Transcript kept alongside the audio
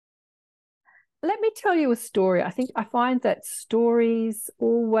let me tell you a story. I find that stories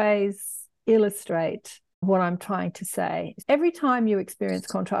always illustrate what I'm trying to say. Every time you experience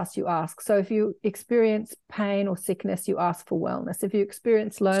contrast, you ask. So if you experience pain or sickness, you ask for wellness. If you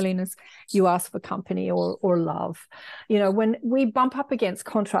experience loneliness, you ask for company or love. You know, when we bump up against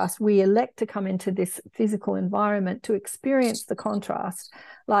contrast, we elect to come into this physical environment to experience the contrast.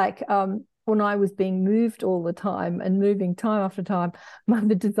 Like when I was being moved all the time and moving time after time,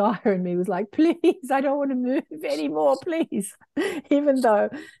 the desire in me was like, please, I don't want to move anymore, please. Even though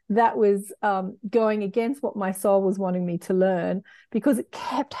that was going against what my soul was wanting me to learn, because it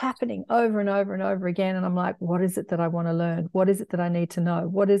kept happening over and over and over again. And I'm like, what is it that I want to learn? What is it that I need to know?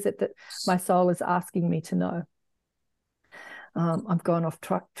 What is it that my soul is asking me to know? I've gone off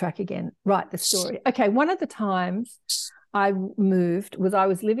track again. Right, the story. Okay, one of the times I moved was I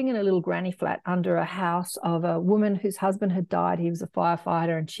was living in a little granny flat under a house of a woman whose husband had died. He was a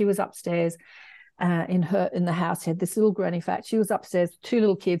firefighter, and she was upstairs in the house. She had this little granny flat. She was upstairs with two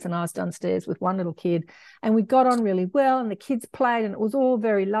little kids, and I was downstairs with one little kid. And we got on really well, and the kids played, and it was all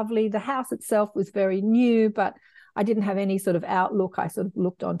very lovely. The house itself was very new, but I didn't have any sort of outlook. I sort of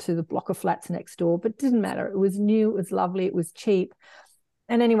looked onto the block of flats next door, but it didn't matter. It was new, it was lovely, it was cheap.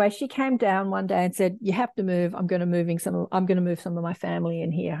 And anyway, she came down one day and said, you have to move. I'm going to move some of my family in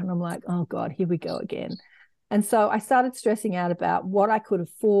here. And I'm like, oh God, here we go again. And so I started stressing out about what I could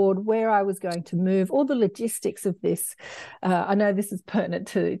afford, where I was going to move, all the logistics of this. I know this is pertinent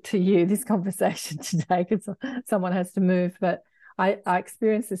to you, this conversation today, because someone has to move, but I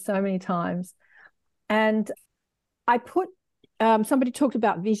experienced this so many times. And I put somebody talked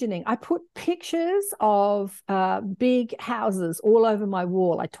about visioning. I put pictures of big houses all over my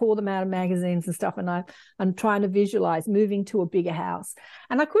wall. I tore them out of magazines and stuff, and I'm trying to visualize moving to a bigger house.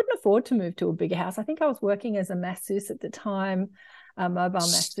 And I couldn't afford to move to a bigger house. I think I was working as a masseuse at the time, a mobile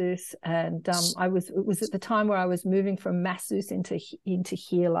masseuse, and it was at the time where I was moving from masseuse into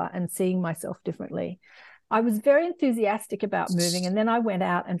healer and seeing myself differently. I was very enthusiastic about moving, and then I went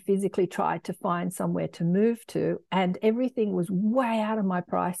out and physically tried to find somewhere to move to, and everything was way out of my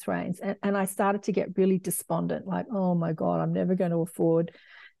price range. And I started to get really despondent, like, oh my God, I'm never going to afford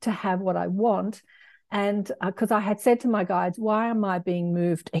to have what I want. And because I had said to my guides, why am I being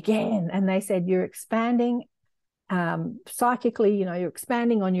moved again? And they said, you're expanding psychically, you know, you're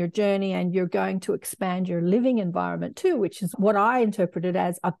expanding on your journey, and you're going to expand your living environment too, which is what I interpreted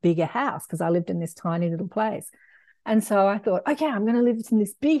as a bigger house, because I lived in this tiny little place. And so I thought, okay, I'm going to live in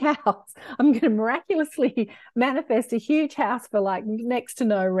this big house. I'm going to miraculously manifest a huge house for like next to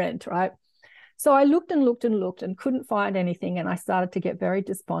no rent, right? So I looked and looked and looked and couldn't find anything. And I started to get very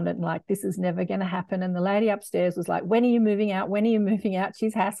despondent and like, this is never going to happen. And the lady upstairs was like, when are you moving out? When are you moving out?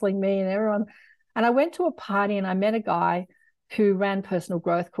 She's hassling me and everyone. And I went to a party and I met a guy who ran personal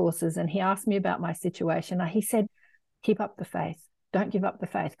growth courses, and he asked me about my situation. He said, keep up the faith. Don't give up the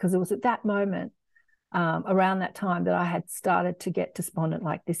faith. Because it was at that moment, around that time, that I had started to get despondent,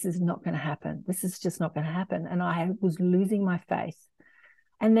 like, this is not going to happen. This is just not going to happen. And I was losing my faith.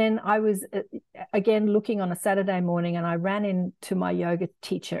 And then I was, again, looking on a Saturday morning, and I ran into my yoga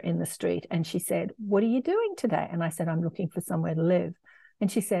teacher in the street, and she said, what are you doing today? And I said, I'm looking for somewhere to live.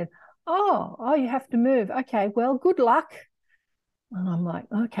 And she said, oh, you have to move. Okay, well, good luck. And I'm like,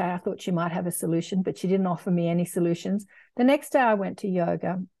 okay, I thought she might have a solution, but she didn't offer me any solutions. The next day I went to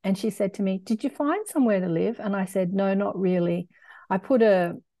yoga, and she said to me, did you find somewhere to live? And I said, no, not really. I put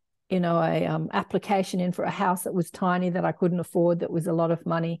a application in for a house that was tiny, that I couldn't afford, that was a lot of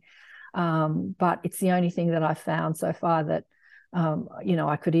money. But it's the only thing that I've found so far that,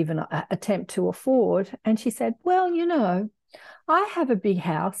 I could even attempt to afford. And she said, well, I have a big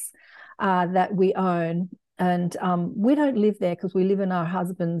house that we own, and we don't live there because we live in our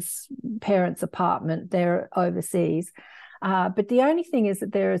husband's parents' apartment. They're overseas. But the only thing is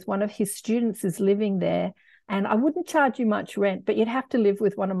that there is one of his students is living there, and I wouldn't charge you much rent, but you'd have to live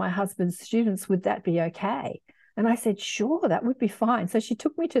with one of my husband's students. Would that be okay? And I said, sure, that would be fine. So she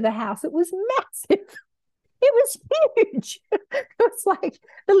took me to the house. It was massive. It was huge. It was like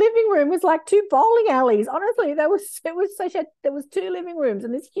the living room was like two bowling alleys. Honestly, there was two living rooms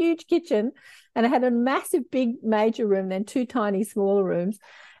and this huge kitchen, and it had a massive big major room, then two tiny smaller rooms.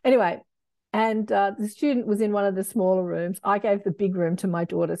 Anyway, and the student was in one of the smaller rooms. I gave the big room to my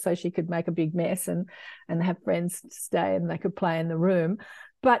daughter so she could make a big mess and have friends stay and they could play in the room.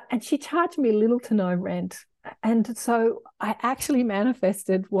 And she charged me little to no rent. And so I actually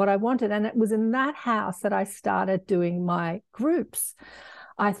manifested what I wanted. And it was in that house that I started doing my groups.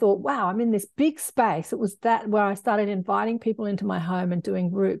 I thought, wow, I'm in this big space. It was that where I started inviting people into my home and doing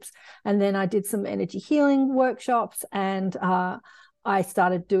groups. And then I did some energy healing workshops, and I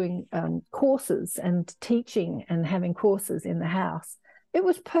started doing courses and teaching and having courses in the house. It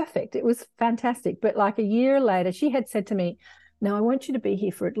was perfect. It was fantastic. But like a year later, she had said to me, now I want you to be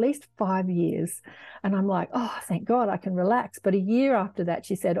here for at least 5 years. And I'm like, oh, thank God I can relax. But a year after that,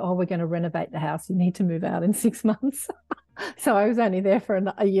 she said, oh, we're going to renovate the house. You need to move out in 6 months. So I was only there for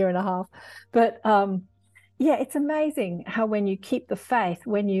a year and a half. But yeah, it's amazing how when you keep the faith,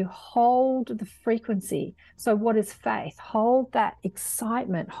 when you hold the frequency. So what is faith? Hold that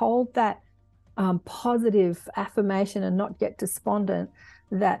excitement, hold that positive affirmation and not get despondent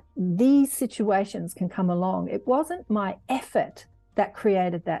that these situations can come along. It wasn't my effort that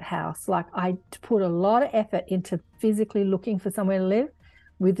created that house. Like I put a lot of effort into physically looking for somewhere to live.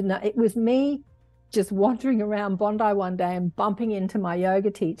 It was me just wandering around Bondi one day and bumping into my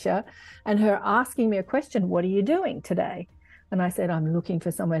yoga teacher and her asking me a question, what are you doing today? And I said, I'm looking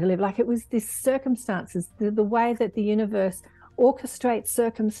for somewhere to live. Like it was this circumstances, the way that the universe orchestrates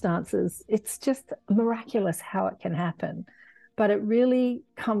circumstances. It's just miraculous how it can happen. But it really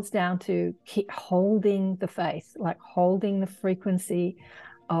comes down to keep holding the faith, like holding the frequency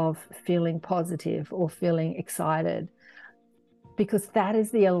of feeling positive or feeling excited, because that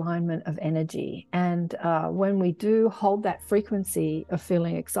is the alignment of energy. And when we do hold that frequency of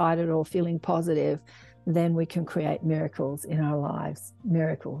feeling excited or feeling positive, then we can create miracles in our lives,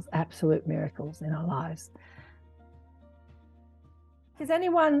 miracles, absolute miracles in our lives. Is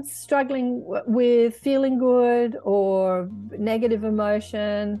anyone struggling with feeling good or negative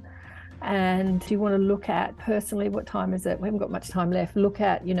emotion? And you want to look at personally, what time is it? We haven't got much time left. Look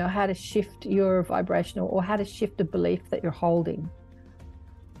at, how to shift your vibrational or how to shift a belief that you're holding.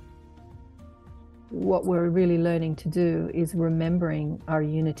 What we're really learning to do is remembering our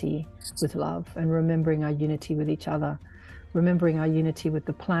unity with love and remembering our unity with each other, remembering our unity with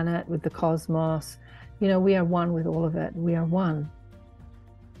the planet, with the cosmos. We are one with all of it. We are one.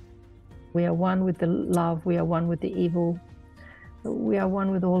 We are one with the love. We are one with the evil. We are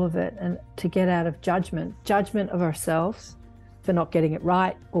one with all of it. And to get out of judgment of ourselves for not getting it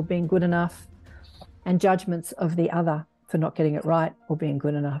right or being good enough, and judgments of the other for not getting it right or being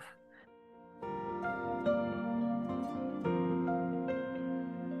good enough.